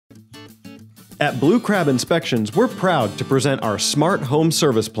At Blue Crab Inspections, we're proud to present our Smart Home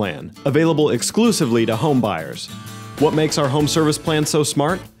Service Plan, available exclusively to home buyers. What makes our home service plan so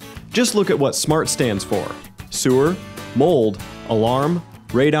smart? Just look at what SMART stands for: sewer, mold, alarm,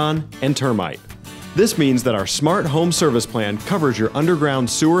 radon, and termite. This means that our Smart Home Service Plan covers your underground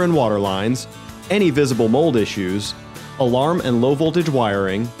sewer and water lines, any visible mold issues, alarm and low voltage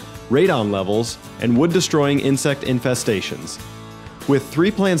wiring, radon levels, and wood-destroying insect infestations. With 3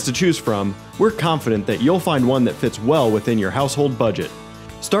 plans to choose from, we're confident that you'll find one that fits well within your household budget.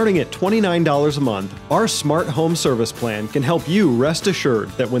 Starting at $29 a month, our Smart Home Service Plan can help you rest assured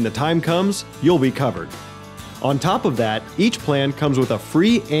that when the time comes, you'll be covered. On top of that, each plan comes with a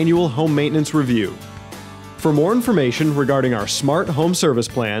free annual home maintenance review. For more information regarding our Smart Home Service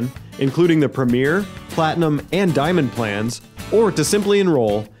Plan, including the Premier, Platinum, and Diamond plans, or to simply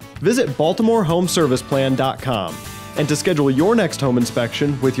enroll, visit BaltimoreHomeServicePlan.com. And to schedule your next home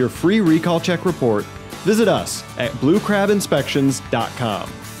inspection with your free recall check report, visit us at BlueCrabInspections.com.